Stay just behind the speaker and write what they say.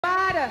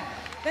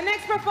The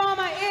next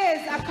performer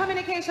is a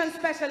communication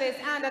specialist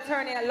and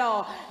attorney at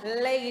law.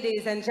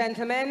 Ladies and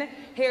gentlemen,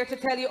 here to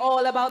tell you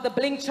all about the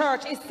Blink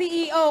Church is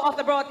CEO of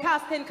the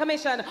Broadcasting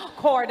Commission,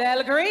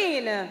 Cordell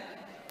Green.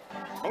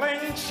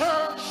 Blink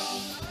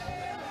Church,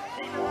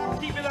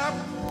 keep it up.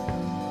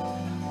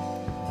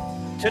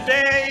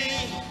 Today,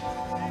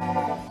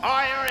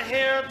 I am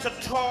here to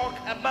talk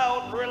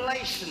about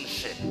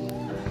relationship.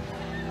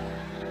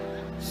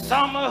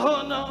 Some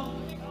who know,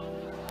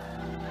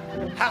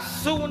 as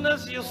soon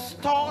as you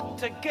start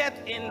to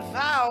get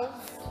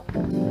involved,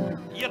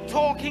 you're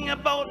talking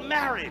about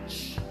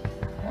marriage.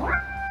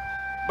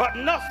 But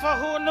not for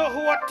who know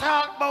who are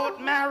talk about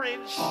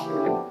marriage.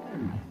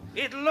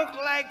 It look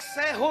like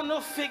say who no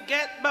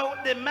forget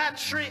about the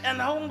matry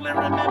and only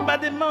remember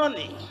the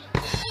money.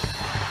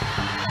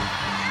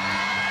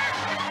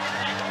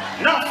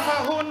 Not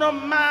for who no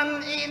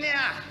man in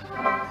here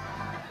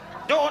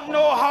don't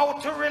know how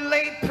to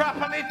relate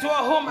properly to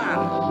a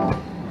woman.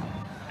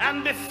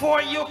 And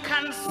before you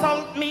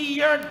consult me,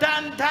 you're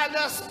done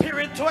dagger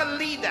spiritual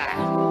leader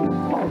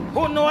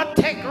who know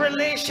take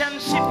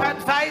relationship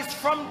advice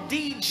from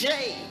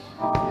DJ.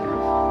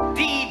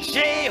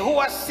 DJ who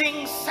a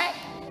sing set.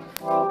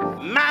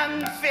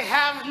 Man fi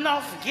have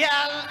enough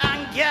gal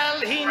and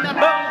gal in a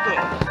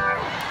bungle.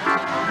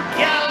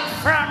 Gal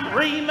from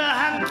Rima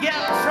and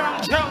gal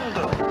from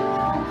jungle.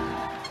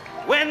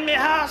 When me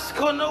ask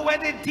who know where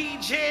the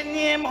DJ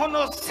name who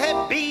know say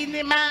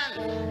Beenie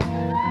Man.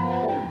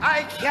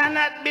 I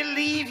cannot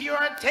believe you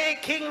are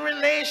taking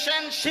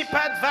relationship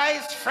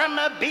advice from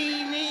a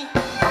beanie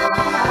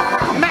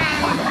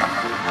man.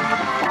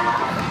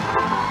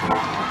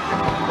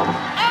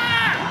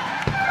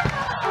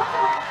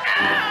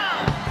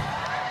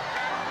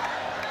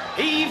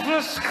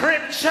 Even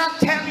scripture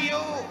tell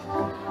you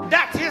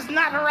that is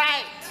not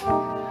right.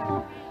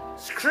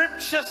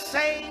 Scripture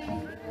say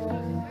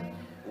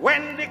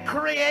when the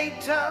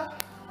Creator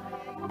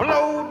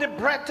blow the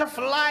breath of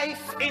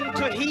life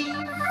into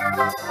Eve,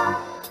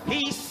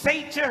 he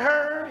say to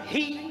her,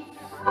 Eve,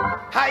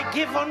 I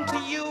give unto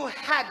you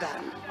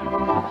Adam.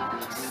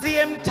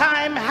 Same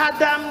time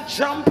Adam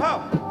jump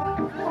up,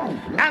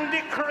 and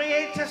the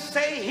Creator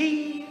say,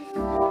 Eve,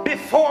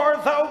 before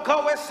thou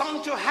goest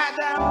unto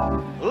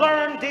Adam,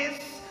 learn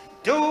this,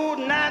 do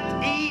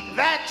not eat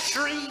that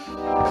tree.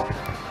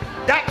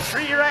 That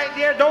tree right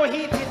there, don't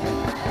eat it.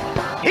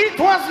 It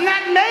was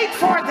not made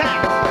for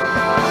that.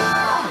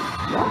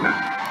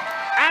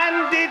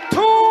 And the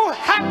two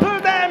apple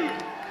them,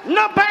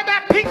 nobody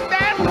pick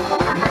them.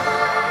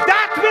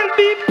 That will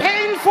be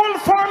painful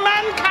for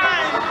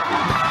mankind.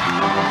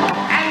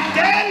 And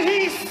then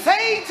he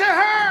say to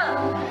her,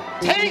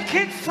 take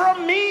it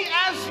from me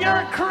as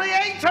your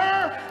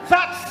creator,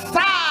 that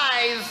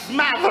size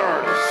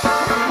matters.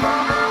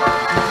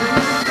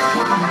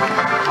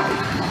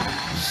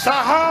 So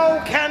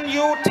how can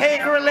you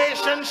take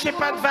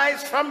relationship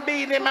advice from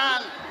Beenie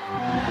Man?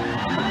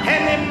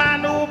 Any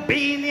man who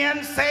Beenie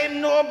and say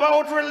no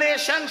about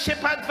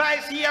relationship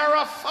advice, you're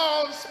a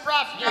false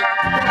prophet.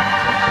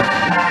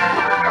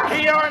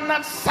 You're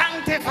not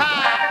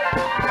sanctified.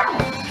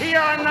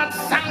 You're not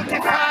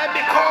sanctified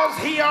because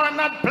he are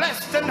not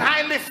blessed and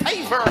highly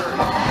favored.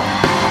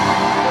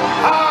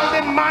 All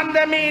the man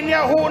them in you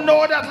who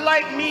know that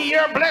like me,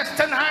 you're blessed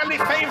and highly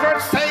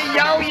favored, say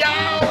yow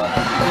yow.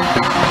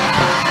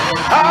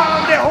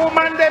 All the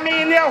woman them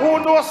in you who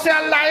know say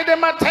lie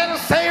them a tell,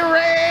 say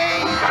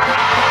ray.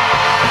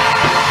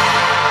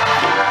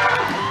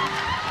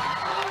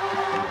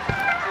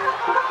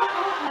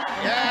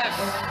 Yes.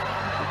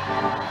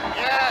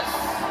 Yes.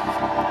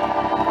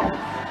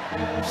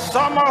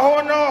 Some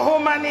who know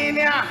woman in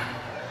you,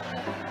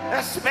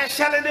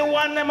 especially the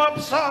one them up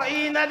so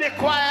in the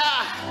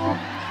choir,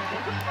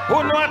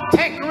 who know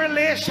take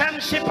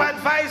relationship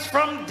advice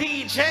from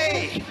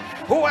DJ,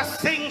 who a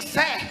sing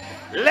say,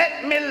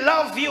 let me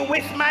love you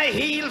with my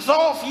heels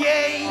off,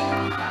 yay.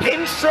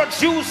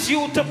 Introduce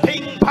you to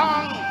ping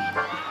pong.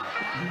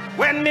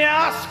 When me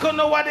ask you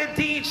know what the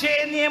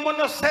DJ name, you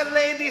know say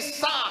Lady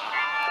Saw.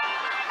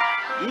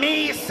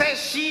 Me say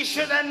she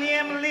should have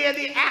named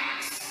Lady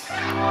Axe.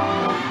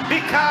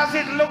 Because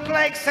it look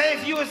like say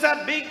if you was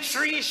a big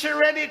tree, she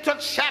ready to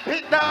chop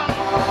it down.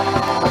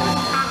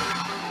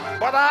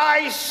 But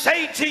I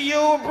say to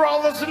you,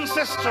 brothers and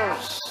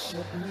sisters,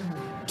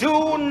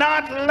 do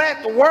not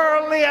let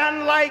worldly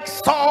and like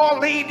Saul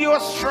lead you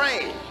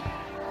astray.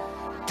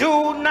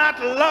 Do not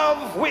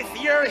love with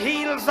your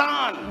heels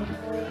on,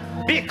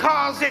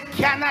 because it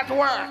cannot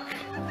work.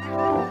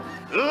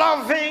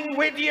 Loving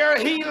with your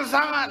heels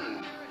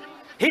on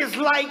is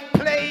like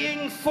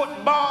playing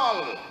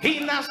football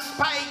in a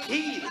spike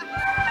heel.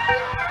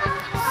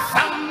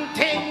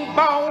 Something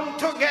bound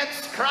to get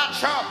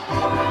scratched up.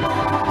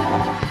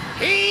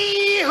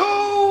 He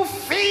who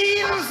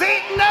feels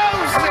it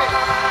knows it.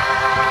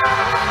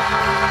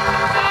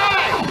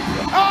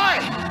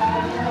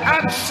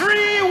 A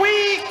 3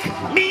 week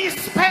me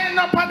spend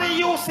up at the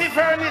UC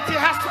Vernity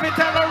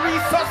Hospital to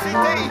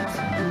resuscitate.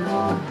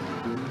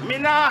 Me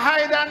now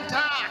hide and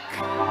talk.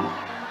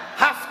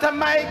 After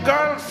my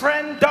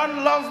girlfriend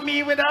done love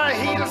be with her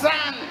heels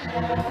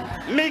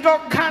on. Me go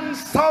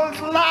consult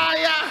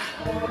lawyer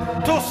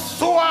to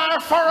sue her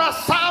for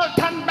assault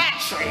and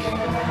battery.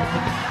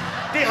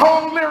 The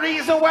only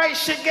reason why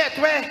she get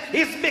away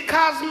is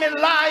because me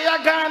lawyer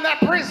gone to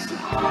prison.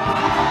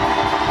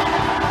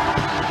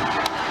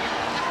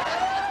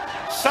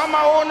 Some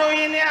of you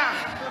in here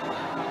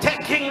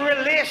taking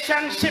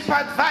relationship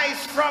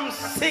advice from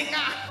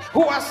singer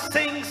who are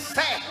sing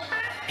say,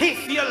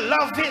 if you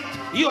love it,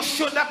 you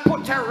should have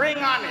put a ring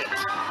on it.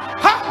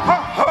 Ho ho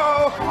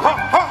ho ho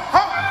ho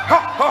ho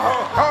ho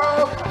ho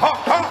ho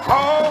ho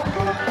ho.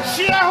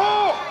 She a who?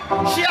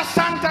 She a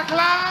Santa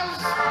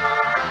Claus?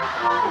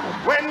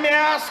 When me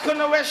ask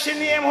her where she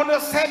name, who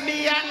say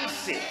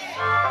Beyonce.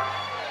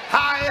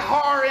 High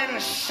whore in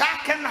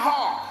shack and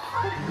whore.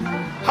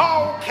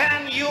 How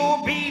can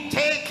you be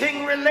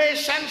taking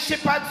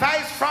relationship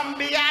advice from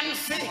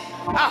Beyonce,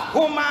 a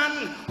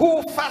woman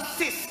who for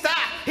sister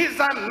is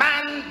a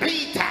man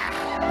beater?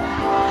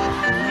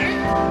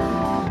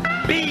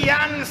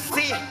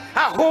 Beyonce,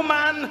 a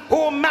woman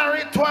who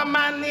married to a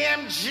man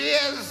named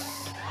Jez.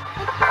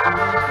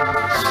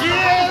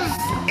 Jez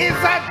is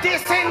a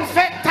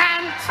disinfectant.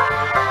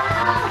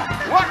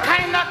 What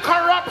kind of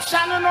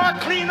corruption you know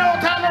clean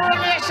out on a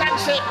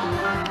relationship?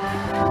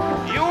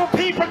 You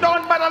people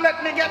don't bother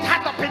let me get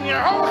hot up in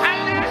here. Oh,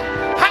 Hannah,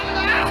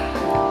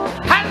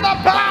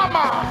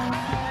 Baba.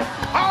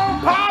 Oh,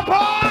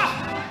 Baba,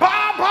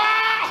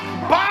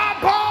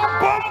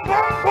 boom,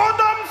 boom,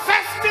 boom,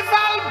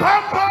 festival,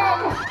 boom, boom.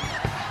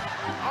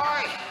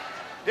 Oi,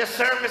 the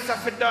service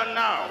of it done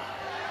now.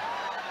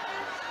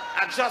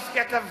 I just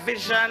get a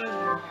vision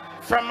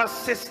from a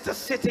sister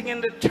sitting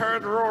in the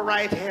 3rd row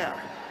right here.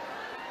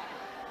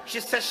 She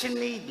says she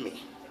need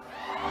me.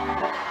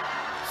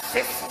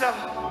 Sister,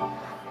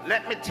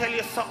 let me tell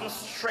you something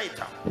straight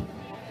up.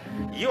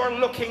 You're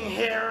looking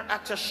here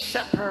at a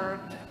shepherd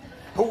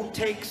who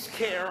takes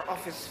care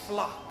of his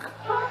flock.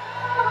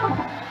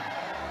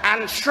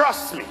 And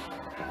trust me,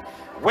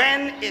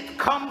 when it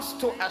comes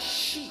to a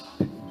sheep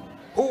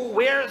who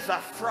wears a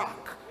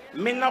frock,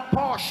 me no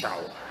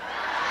partial.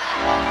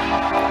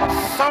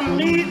 So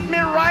meet me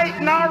right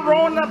now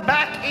round the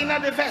back in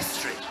the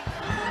vestry.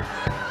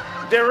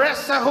 The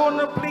rest of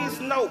you please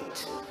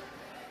note,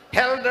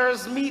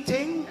 elders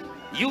meeting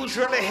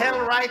usually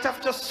held right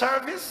after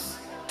service.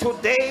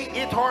 Today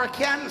it or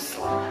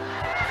cancel.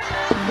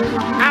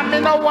 I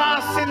mean no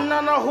want see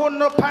none of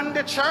who up on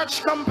the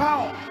church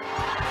compound.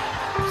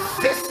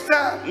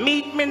 Sister,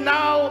 meet me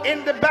now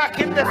in the back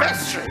in the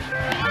vestry.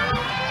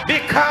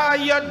 Because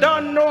you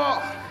don't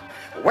know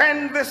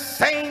when the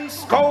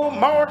saints go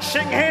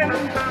marching in,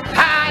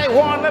 I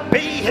wanna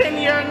be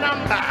in your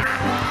number.